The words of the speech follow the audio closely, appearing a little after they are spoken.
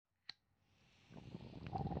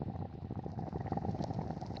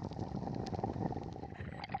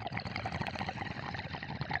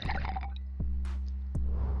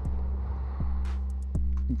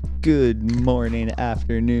Good morning,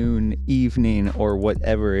 afternoon, evening, or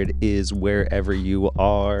whatever it is, wherever you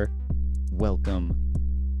are. Welcome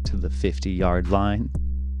to the 50-yard line,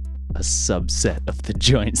 a subset of the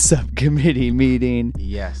joint subcommittee meeting.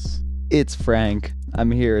 Yes. It's Frank.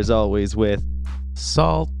 I'm here as always with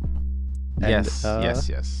Salt. And, Yes.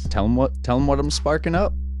 Tell him what I'm sparking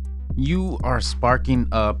up. You are sparking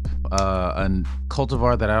up a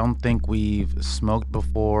cultivar that I don't think we've smoked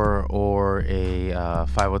before, or a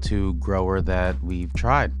 502 grower that we've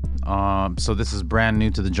tried. So this is brand new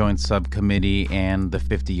to the joint subcommittee and the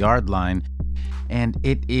 50-yard line, and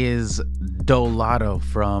it is Dolato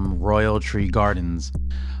from Royal Tree Gardens.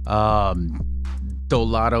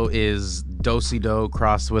 Dolato is Dosido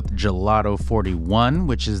crossed with Gelato 41,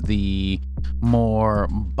 which is the more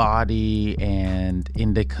body and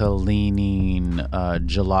indica leaning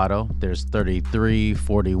gelato. There's 33,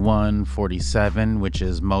 41, 47, which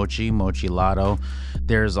is mochi lato.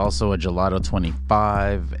 There's also a gelato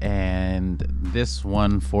 25, and this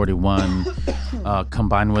 141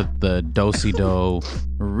 combined with the Dosido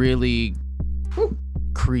really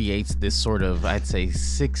creates this sort of, I'd say,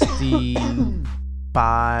 60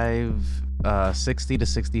 to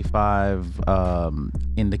 65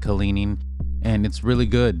 indica leaning, and it's really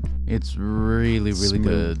good. It's really Smooth.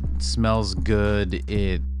 good. Smells good.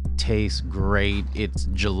 It tastes great. It's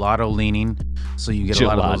gelato leaning, so you get a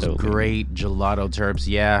lot of those great gelato terps.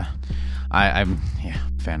 Yeah, I'm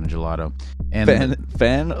fan of gelato. And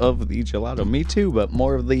Fan of the gelato. Me too, but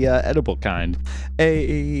more of the edible kind. Hey.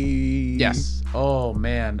 Yes. Oh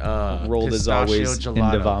man. Rolled as always gelato. in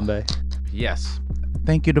Devambe. Yes.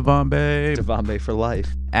 Thank you, Devambe. Devambe for life.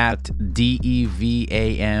 At DEVAMBEZ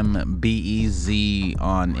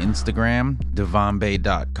on Instagram,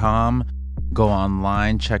 devambe.com. Go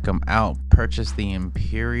online, check them out. Purchase the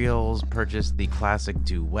Imperials, purchase the classic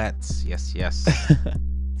duets. Yes.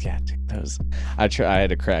 Yeah, dude, those. I had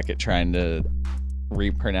to crack it trying to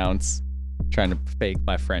fake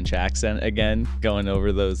my French accent again, going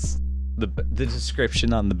over the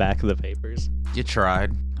description on the back of the papers. You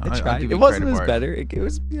tried. I tried. It wasn't as better. It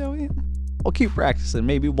was, I'll keep practicing.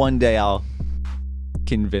 Maybe one day I'll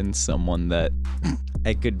convince someone that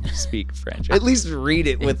I could speak French. At least read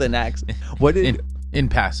it with an accent. What did in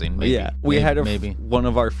passing? Maybe. Yeah, we had maybe one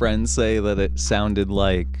of our friends say that it sounded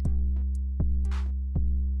like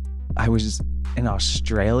I was an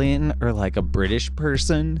Australian or like a British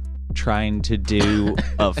person trying to do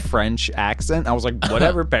a French accent. I was like,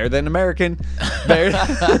 whatever, better than American.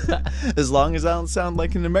 As long as I don't sound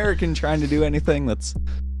like an American trying to do anything, that's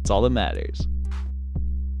all that matters.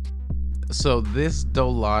 So this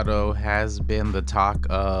Dolato has been the talk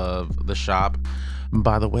of the shop.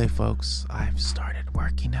 By the way, folks, I've started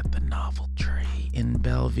working at the Novel Tree in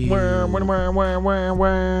Bellevue.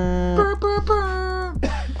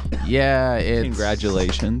 Yeah, it's...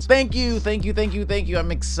 Congratulations. Thank you.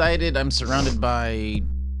 I'm excited. I'm surrounded by,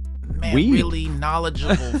 really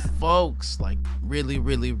knowledgeable folks. Like, really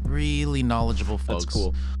knowledgeable folks. That's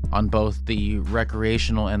cool. On both the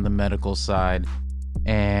recreational and the medical side.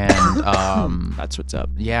 And that's what's up.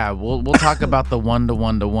 Yeah, we'll talk about the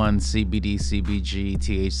 1-to-1 CBD, CBG,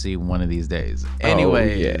 THC one of these days.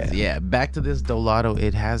 Anyway, yeah, back to this Dolato.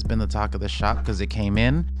 It has been the talk of the shop because it came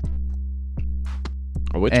in.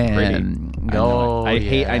 Oh, it's pretty.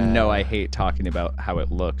 I know I hate talking about how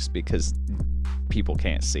it looks because people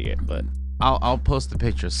can't see it, but I'll post the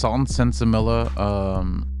picture. Salt and Sensimilla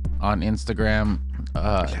on Instagram.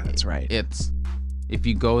 Yeah, that's right. It's, if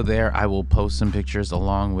you go there, I will post some pictures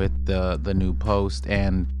along with the new post,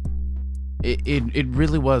 and it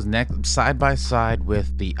really was side by side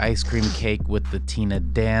with the ice cream cake with the Tina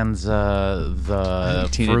Danza, the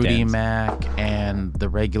Fruity Mac, and the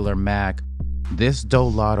regular Mac. This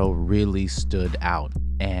Dolato really stood out,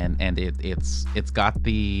 and it's got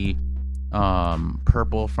the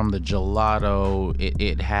purple from the gelato.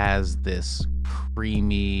 It has this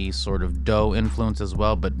creamy sort of dough influence as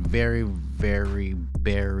well, but very berry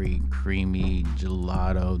creamy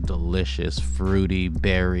gelato, delicious fruity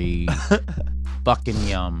berry, fucking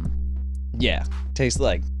yum. Yeah, tastes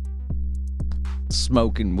like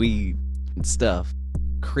smoking weed and stuff.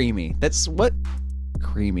 Creamy. That's what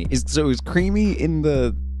creamy is. So it's creamy in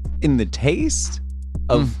the taste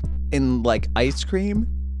of in like ice cream,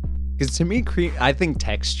 because to me I think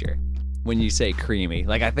texture when you say creamy.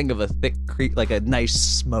 Like I think of a thick like a nice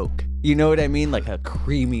smoke, you know what I mean, like a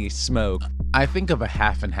creamy smoke. I think of a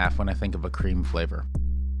half and half when I think of a cream flavor.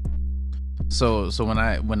 So when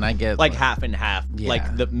I get like half and half, yeah.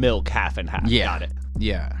 Like the milk half and half. Yeah, got it.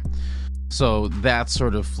 Yeah, so that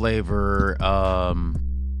sort of flavor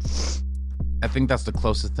I think that's the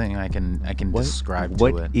closest thing I can describe to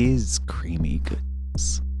What it. is creamy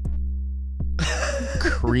goodness?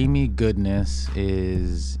 Creamy goodness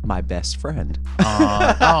is My best friend.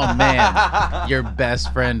 oh man, your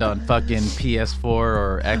best friend on fucking PS4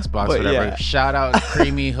 or Xbox, But whatever. yeah. Shout out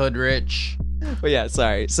Creamy Hoodrich. But yeah,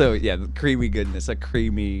 sorry. So yeah, the creamy goodness, a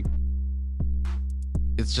creamy.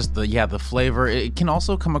 It's just the flavor. It can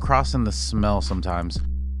also come across in the smell sometimes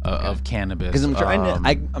of cannabis. Because I'm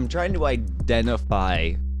trying I'm trying to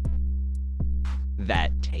identify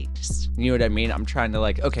that taste. You know what I mean? I'm trying to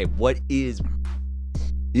like, okay, what is,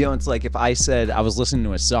 you know, it's like if I said I was listening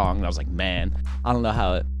to a song and I was like, man, I don't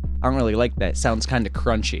really like that. It sounds kind of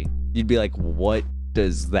crunchy. You'd be like, what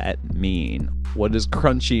does that mean? What does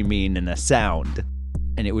crunchy mean in a sound?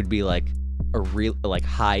 And it would be like a real, like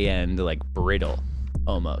high end, like brittle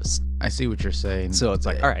almost. I see what you're saying. So it's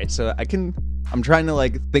like, all right, so I'm trying to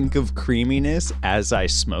like think of creaminess as I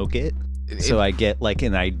smoke it. So I get like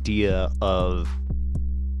an idea of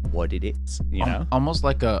what it is, you know? Almost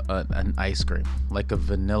like an ice cream, like a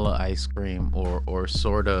vanilla ice cream, or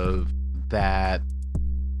sort of that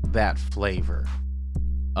flavor.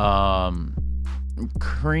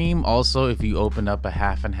 Cream also, if you open up a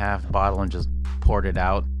half and half bottle and just poured it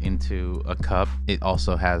out into a cup, it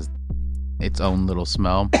also has its own little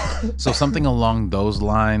smell. So something along those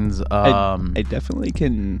lines. I definitely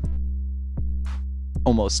can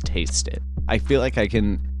almost taste it. I feel like I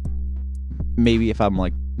can, maybe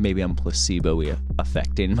I'm placebo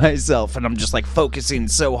affecting myself and I'm just like focusing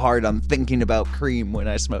so hard on thinking about cream when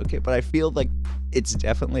I smoke it, but I feel like it's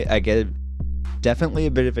definitely, I get definitely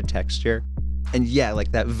a bit of a texture. And yeah,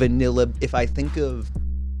 like that vanilla, if I think of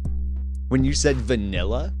when you said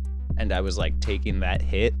vanilla and I was like taking that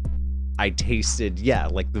hit, I tasted, yeah,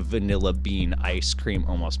 like the vanilla bean ice cream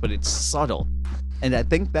almost, but it's subtle. And I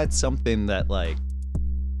think that's something that like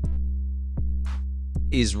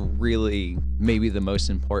is really maybe the most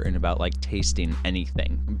important about like tasting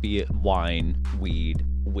anything, be it wine, weed,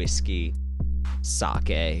 whiskey,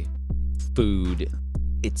 sake, food.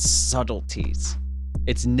 It's subtleties.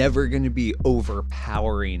 It's never going to be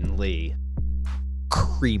overpoweringly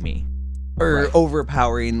creamy or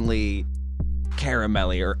overpoweringly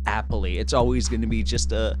caramelly or appley. It's always going to be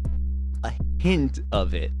just a hint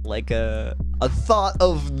of it, like a thought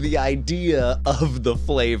of the idea of the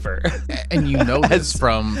flavor. And you know this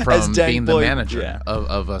from being the manager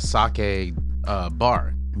of a sake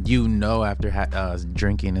bar. You know, after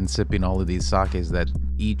drinking and sipping all of these sakes, that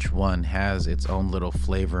each one has its own little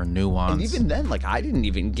flavor nuance. And even then, like, I didn't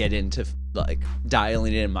even get into like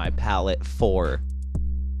dialing in my palate for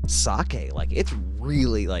sake. Like, it's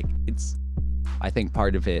really like, it's, I think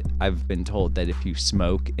part of it, I've been told that if you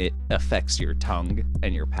smoke, it affects your tongue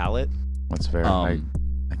and your palate. That's fair. I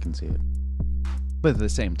can see it. But at the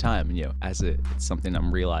same time, you know, it's something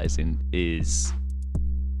I'm realizing is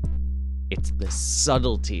it's the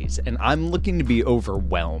subtleties, and I'm looking to be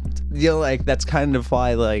overwhelmed. You know, like, that's kind of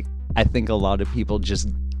why, like, I think a lot of people just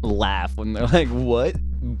laugh when they're like, what?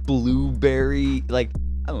 Blueberry? Like,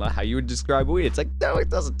 I don't know how you would describe weed. It's like, no, it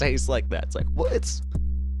doesn't taste like that. It's like, well, it's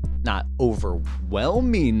not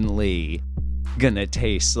overwhelmingly gonna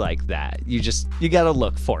taste like that. You gotta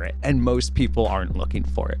look for it, and most people aren't looking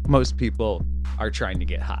for it. Most people are trying to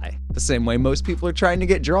get high the same way most people are trying to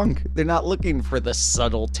get drunk. They're not looking for the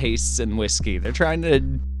subtle tastes in whiskey. They're trying to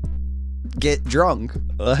get drunk.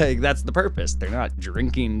 Like, that's the purpose. They're not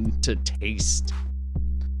drinking to taste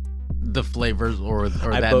the flavors or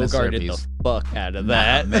I that bogarted the fuck out of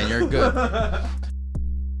that. Man, you're good.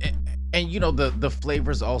 And you know, the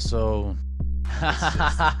flavors also.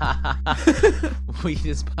 Weed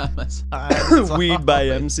is by my side. Weed by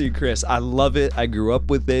MC Chris. I love it. I grew up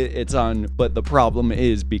with it. It's on, but the problem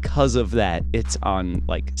is because of that, it's on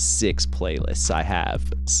like 6 playlists I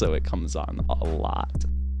have, so it comes on a lot.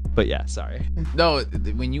 But yeah, sorry. No,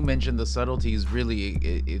 when you mention the subtleties,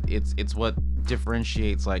 really, it's what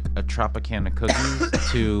differentiates like a Tropicana cookie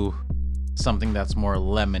to something that's more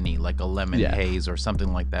lemony, like a lemon haze or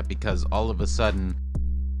something like that, because all of a sudden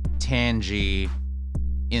Tangy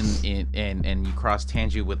and you cross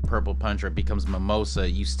Tangy with Purple Punch, or it becomes Mimosa,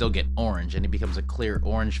 you still get orange, and it becomes a clear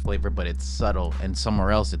orange flavor, but it's subtle. And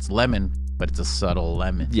somewhere else it's lemon, but it's a subtle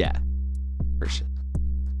lemon. Yeah, for sure.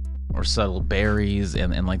 Or subtle berries,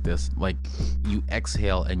 and like this, like you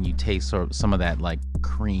exhale and you taste sort of some of that like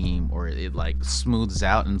cream, or it like smooths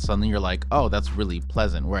out, and suddenly you're like, oh, that's really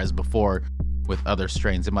pleasant. Whereas before with other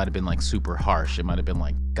strains, it might have been like super harsh. It might have been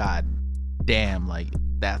like, god damn, like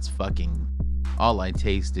that's fucking, all I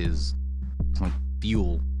taste is like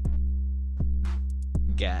fuel,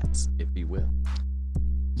 gas, if you will.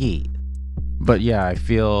 Yeah. But yeah, I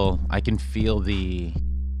can feel the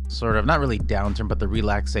sort of, not really downturn, but the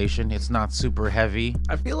relaxation. It's not super heavy.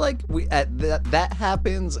 I feel like that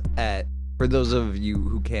happens at, for those of you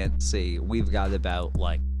who can't see, we've got about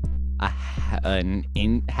like half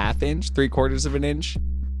inch, 3/4 of an inch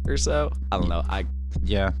or so. I don't know.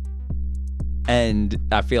 Yeah. And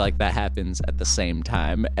I feel like that happens at the same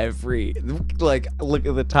time every, like, look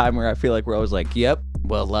at the time where I feel like we're always like, yep,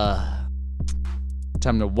 well,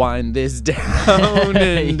 time to wind this down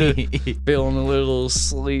and feeling a little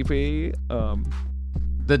sleepy.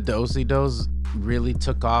 The Do-si-dos really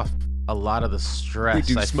took off a lot of the stress.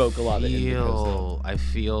 We do smoke a lot of indicas, I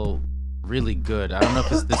feel really good. I don't know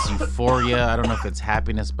if it's this euphoria. I don't know if it's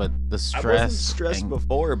happiness, but the stress. I wasn't stressed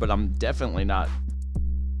before, but I'm definitely not.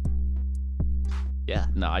 Yeah,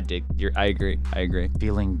 no, I agree.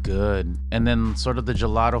 Feeling good. And then sort of the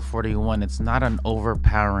Gelato 41, it's not an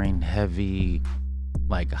overpowering, heavy,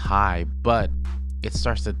 like, high, but it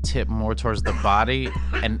starts to tip more towards the body.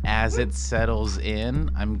 And as it settles in,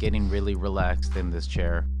 I'm getting really relaxed in this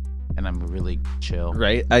chair. And I'm really chill.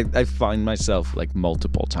 Right? I find myself, like,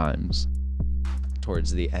 multiple times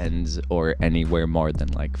towards the ends or anywhere more than,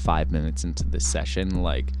 like, 5 minutes into the session,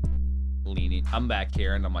 like, leaning. I'm back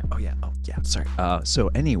here and I'm like, oh yeah, sorry. So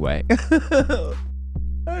anyway.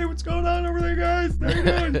 Hey, what's going on over there, guys? How you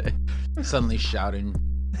doing? Suddenly shouting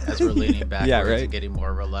as we're leaning backwards, yeah, right? And getting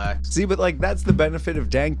more relaxed. See, but like that's the benefit of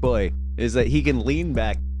Dank Boy, is that he can lean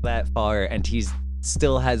back that far and he's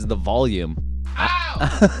still has the volume.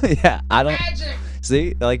 Ow! Yeah, I don't. Magic!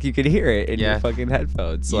 See, like you can hear it in your fucking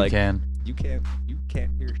headphones. You like can. You can't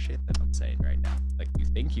hear shit that I'm saying right now. Like you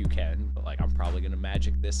think you can, but like I'm probably gonna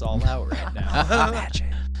magic this all out right now. Magic.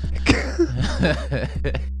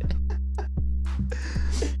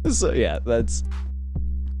 So yeah, that's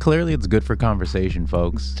clearly it's good for conversation,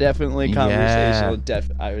 folks. Definitely conversational. Yeah.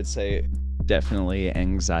 I would say definitely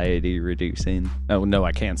anxiety reducing. Oh no,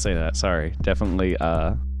 I can't say that. Sorry. Definitely.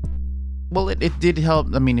 Well, it did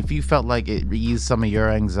help. I mean, if you felt like it eased some of your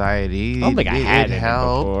anxiety, I don't think I had it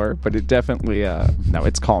helped before, but it definitely. No,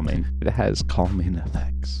 it's calming. It has calming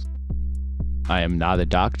effects. I am not a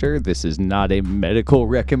doctor. This is not a medical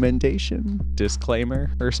recommendation. Disclaimer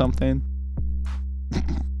or something.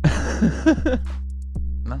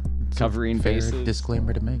 No, covering bases.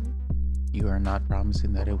 Disclaimer to make. You are not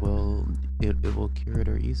promising that it will cure it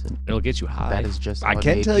or ease it. It'll get you high. That is just. I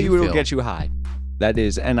can't tell you it'll get you high. That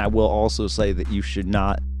is, and I will also say that you should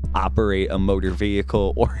not operate a motor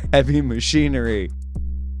vehicle or heavy machinery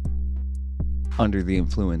under the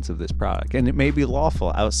influence of this product. And it may be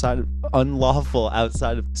unlawful outside of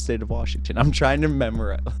the state of Washington. I'm trying to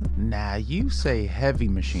memorize. Now, you say heavy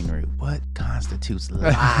machinery. What constitutes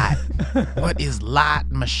light? What is light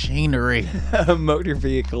machinery? A motor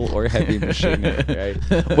vehicle or heavy machinery, right?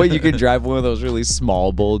 Well, you could drive one of those really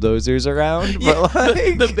small bulldozers around, but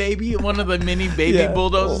like the baby, one of the mini baby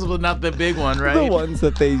bulldozers, but not the big one, right? The ones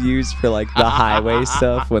that they use for like the highway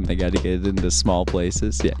stuff when they got to get into small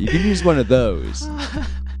places. Yeah, you can use one of those.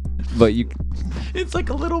 But it's like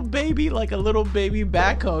a little baby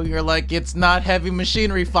backhoe. You're like, it's not heavy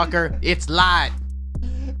machinery, fucker. It's light.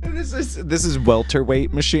 This is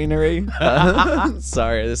welterweight machinery.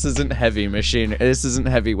 Sorry, this isn't heavy machinery. This isn't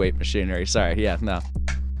heavyweight machinery. Sorry, yeah, no.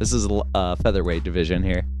 This is featherweight division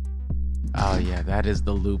here. Oh yeah, that is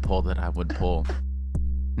the loophole that I would pull.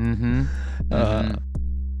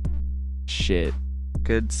 Shit.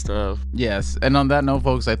 Good stuff. Yes, and on that note,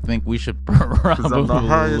 folks, I think we should probably the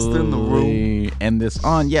highest in the room. End this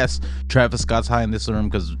on. Yes, Travis Scott's high in this room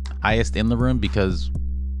because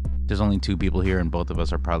there's only 2 people here, and both of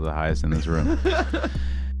us are probably the highest in this room.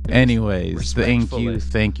 Anyways, thank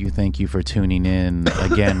you for tuning in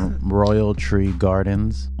again. Royal Tree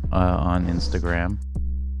Gardens on Instagram.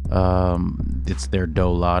 It's their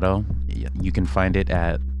Dolato. You can find it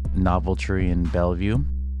at Noveltree in Bellevue.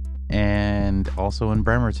 And also in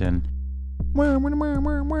Bremerton. Thank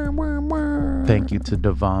you to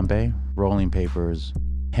Devambe, Rolling Papers,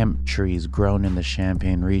 hemp trees grown in the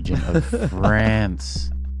Champagne region of France.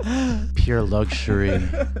 Pure luxury.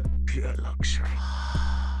 Pure luxury.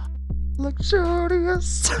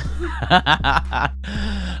 Luxurious.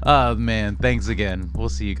 Oh man, thanks again. We'll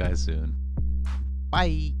see you guys soon.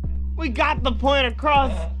 Bye. We got the point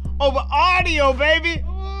across over audio, baby.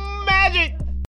 Magic.